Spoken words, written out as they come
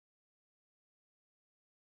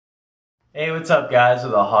Hey, what's up, guys?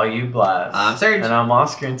 With a Hallyu Blast. I'm Serg. And I'm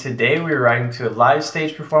Oscar, and today we're riding to a live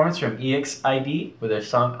stage performance from EXID with their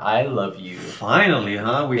song I Love You. Finally,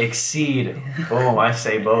 huh? We EXID. Boom, I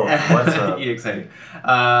say both. What's up? EXID.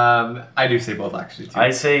 I do say both actually too.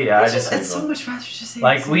 I say, yeah, it's I just say it's both. so much faster to say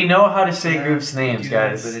Like, we know how to say groups' we names, do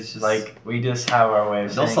that, guys. but it's just- like, we just have our way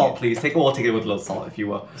of No saying salt, it. please. We'll take it with a little salt, if you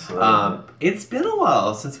will. It's been a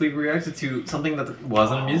while since we've reacted to something that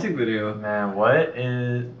wasn't a music video. Man, what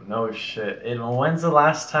is... No shit. When's the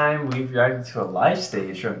last time we've reacted to a live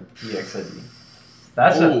stage from EXID?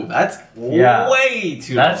 That's way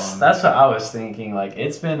too long. That's what I was thinking. Like,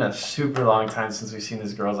 it's been a super long time since we've seen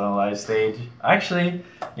these girls on a live stage. Actually,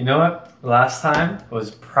 you know what? Last time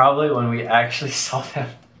was probably when we actually saw them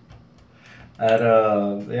at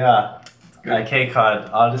at K-Cod.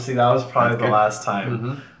 Honestly, that was probably the last time.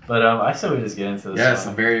 Mm-hmm. But I still would just get into this. Yes,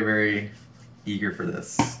 song. I'm very, very eager for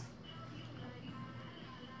this.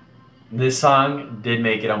 This song did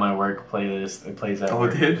make it on my work playlist. It plays at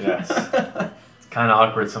work. Oh, it did? Yes. It's kind of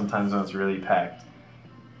awkward sometimes when it's really packed.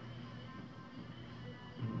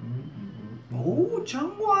 Oh,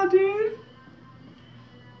 Chunghwa, dude.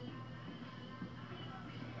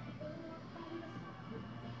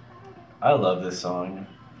 I love this song.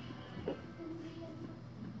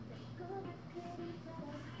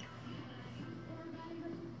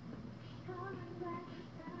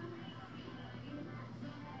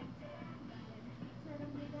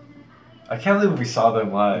 I can't believe we saw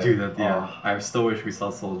them live. Dude, that, yeah. Oh, I still wish we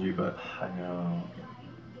saw Solji, but I know.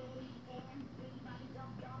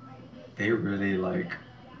 they really like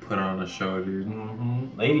put on a show, dude.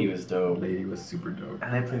 Mm-hmm. Lady was dope. Lady was super dope.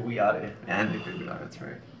 And they played We Oughta. And they played it out, that's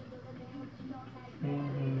right.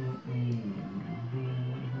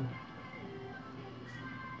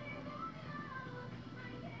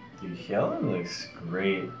 Dude, Helen looks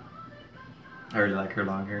great. I really like her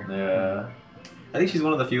long hair. Yeah. I think she's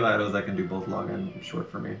one of the few idols that can do both long and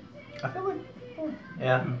short for me. I feel like,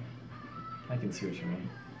 yeah, I can see what you mean.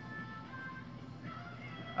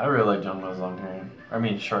 I really like Jungkook's long hair. I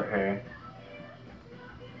mean, short hair.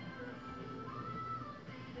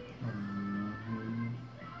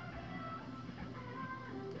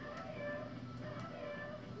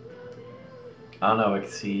 I don't know. I can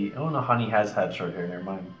see. Oh no, Honey has had short hair. Never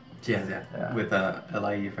mind. She has, yeah. With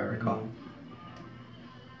LIE, if I recall.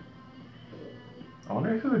 I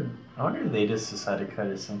wonder who. I wonder if they just decide to cut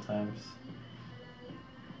it sometimes.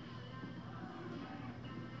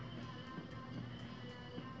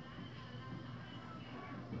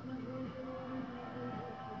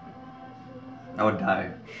 I would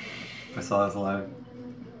die if I saw this live.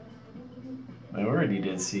 I already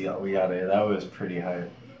did see We Got It. That was pretty hype.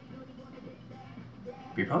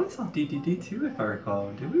 We probably saw DDD too, if I recall,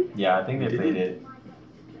 did we? Yeah, I think they played it.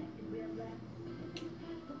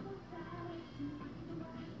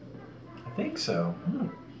 I think so.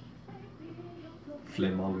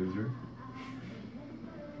 Flame all loser.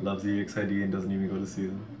 Loves the EXID and doesn't even go to see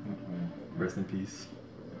them. Rest in peace.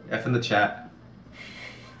 F in the chat.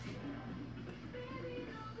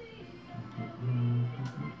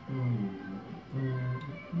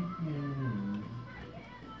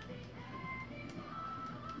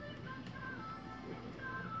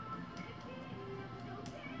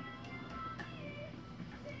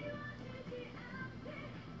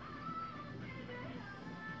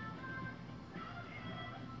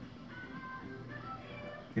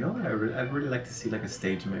 You know what? I'd really like to see like a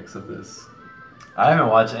stage mix of this. I haven't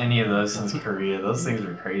watched any of those since Korea. Those things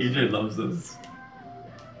are crazy. EJ loves those.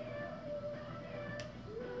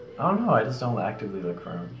 I don't know. I just don't actively look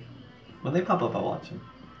for them. When they pop up, I'll watch them.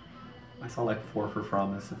 I saw like 4 for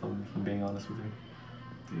Promise, if I'm being honest with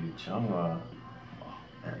you. Dude, Chunghwa. Oh,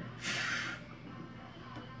 man.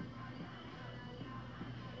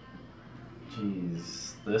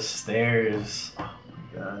 Jeez. The stairs. Oh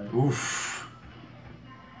my god. Oof.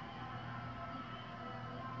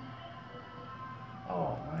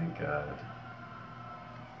 Oh my god.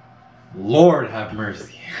 Lord have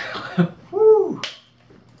mercy. Woo!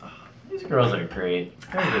 These girls are great.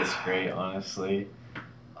 They're just great, honestly.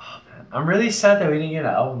 Oh man. I'm really sad that we didn't get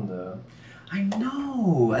an album though. I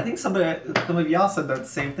know. I think some of y'all said that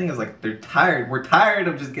same thing. Is like they're tired. We're tired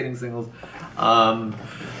of just getting singles. Fun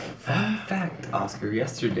fact, Oscar.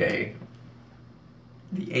 Yesterday,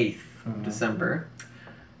 the 8th of December.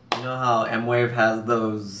 You know how M-Wave has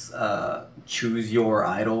those choose your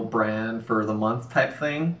idol brand for the month type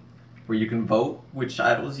thing, where you can vote which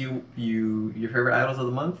idols your favorite idols of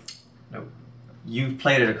the month. Nope. You've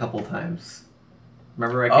played it a couple times.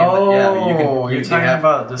 Remember I came? Oh, yeah, you can. You're talking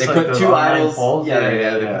about just they like put the 2 online idols. polls? Yeah.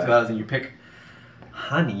 They put 2 idols, and you pick.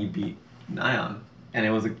 Honey beat Nyan. and it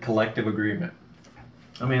was a collective agreement.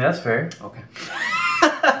 I mean, that's fair. Okay.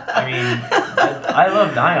 I mean, I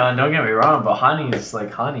love Nyan, don't get me wrong, but Honey is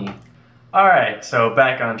like honey. Alright, so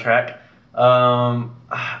back on track.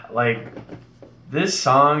 Like, this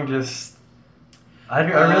song just... I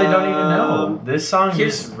really don't even know. This song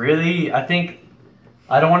just really... I think...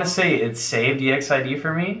 I don't want to say it saved EXID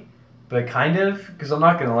for me, but kind of, because I'm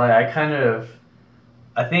not going to lie, I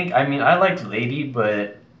mean, I liked Lady,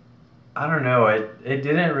 but I don't know, it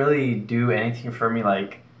didn't really do anything for me,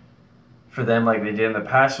 like, for them like they did in the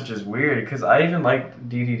past, which is weird, because I even liked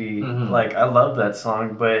DDD, like, I love that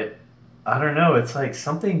song, but I don't know, it's like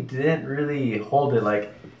something didn't really hold it,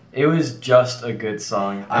 like, it was just a good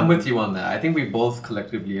song. I'm with you on that. I think we both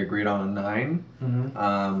collectively agreed on a 9.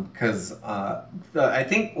 Because I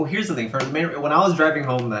think, well, here's the thing. When I was driving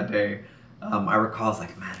home that day, I recall, I was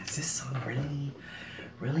like, man, is this song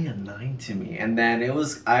really a 9 to me? And then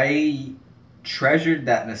I treasured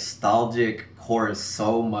that nostalgic chorus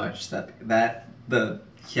so much that the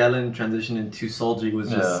Hyelin transition into Solji was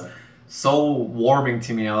just so warming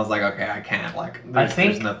to me. I was like, okay, I can't, like,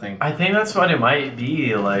 there's nothing. I think that's what it might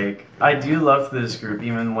be. Like, I do love this group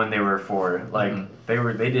even when they were 4. Like,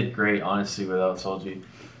 they did great, honestly, without Solji.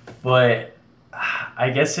 But I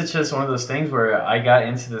guess it's just one of those things where I got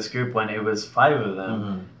into this group when it was 5 of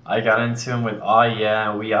them. I got into them with "Oh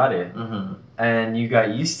Yeah, We Got It," and you got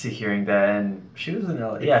used to hearing that. And she was in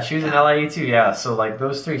LA. Yeah, she was in LA too. Yeah, so like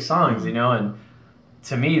those 3 songs, you know, and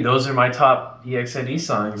to me, those are my top EXID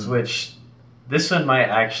songs, which this one might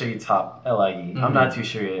actually top LIE. I'm not too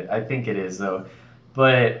sure yet. I think it is, though.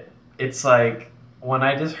 But it's like, when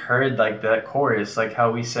I just heard like that chorus, like how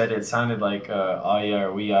we said it sounded like "Oh Yeah,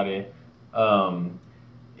 or We Got It,"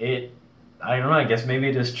 I don't know, I guess maybe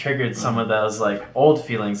it just triggered some of those like old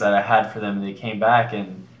feelings that I had for them, and they came back,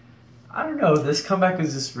 and I don't know, this comeback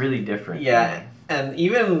was just really different. Yeah, and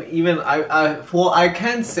even I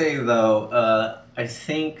can say though, I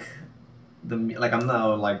think I'm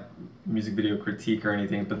not like music video critique or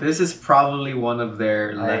anything, but this is probably one of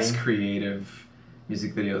their less creative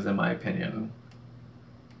music videos in my opinion.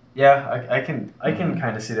 Yeah, I can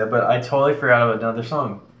kind of see that, but I totally forgot about another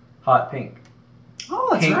song, Hot Pink. Oh,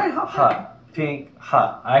 that's Pink, right, Hot Pink,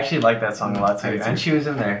 Hot. I actually like that song a lot too, and she was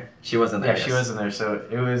in there. She was in there. Yeah, yes. She was in there. So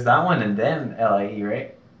it was that one and then LIE,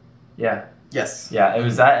 right? Yeah. Yes. Yeah, it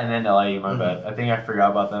was that and then LIE. My bad. I think I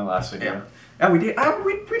forgot about them last video. Yeah. Yeah, we did.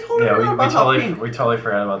 We totally forgot about Hot Pink. We totally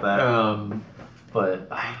forgot about that. But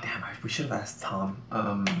we should have asked Tom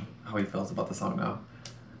how he feels about the song now,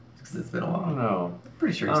 because it's been a while. I don't know. I'm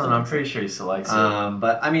pretty sure. I'm pretty sure he still likes it.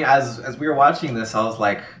 But I mean, as we were watching this, I was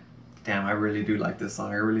like, damn, I really do like this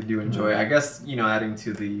song. I really do enjoy it. I guess, you know, adding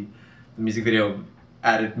to the music video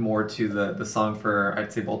added more to the song for,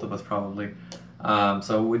 I'd say, both of us probably.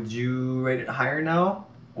 So would you rate it higher now,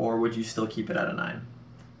 or would you still keep it at a 9?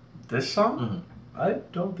 This song? I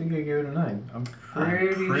don't think I gave it a 9. I'm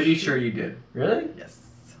pretty sure you did. Really? Yes.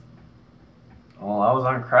 Well, I was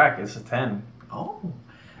on crack. It's a 10. Oh.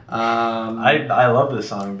 I love this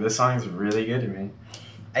song. This song's really good to me.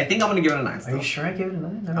 I think I'm gonna give it a 9 still. Are you sure I gave it a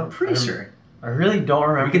 9? I'm pretty sure. I really don't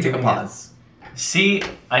remember. We can take a pause. See,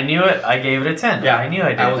 I knew it. I gave it a 10. Yeah, I knew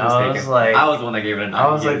I did. I was mistaken. I was the one that gave it a 9. I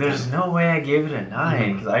was like, there's no way I gave it a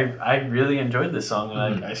 9, because I really enjoyed this song,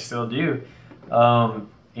 and I still do.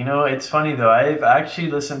 You know, it's funny though. I've actually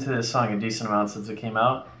listened to this song a decent amount since it came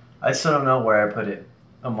out. I still don't know where I put it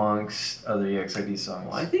amongst other EXID songs.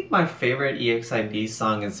 Well, I think my favorite EXID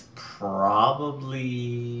song is probably...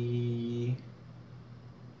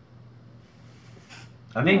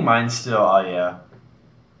 I think mine's still "Oh Yeah."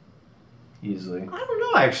 Easily. I don't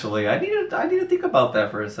know, actually. I need to think about that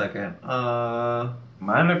for a second.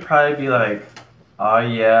 Mine would probably be like "Oh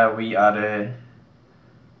Yeah, We Got It."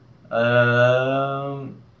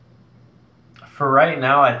 For right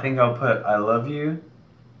now, I think I'll put "I Love You,"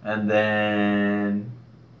 and then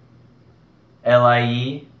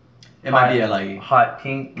LIE. It might be LIE. Hot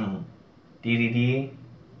Pink. DDD.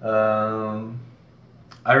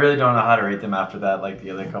 I really don't know how to rate them after that, like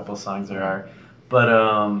the other couple songs there are. But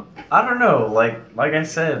I don't know. Like I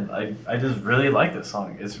said, I just really like this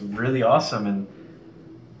song. It's really awesome, and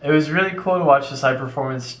it was really cool to watch this live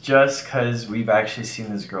performance just because we've actually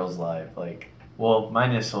seen these girls live. Like, well,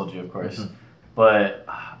 minus Solji, of course. But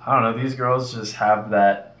I don't know. These girls just have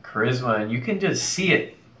that charisma, and you can just see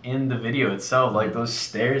it in the video itself. Like those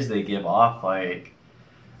stares they give off, like.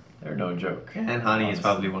 They're no joke. And Hani is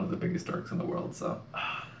probably one of the biggest dorks in the world, so.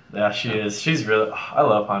 Yeah, she is. She's really... I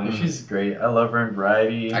love Hani. She's great. I love her in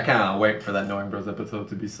Variety. I can't wait for that Knowing Bros episode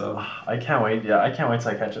to be so. I can't wait. Yeah, I can't wait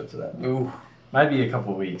till I catch up to that. Ooh. Might be a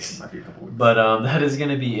couple weeks. Might be a couple weeks. But that is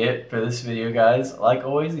gonna be it for this video, guys. Like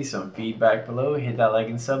always, leave some feedback below. Hit that like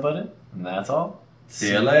and sub button, and that's all.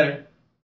 See you later.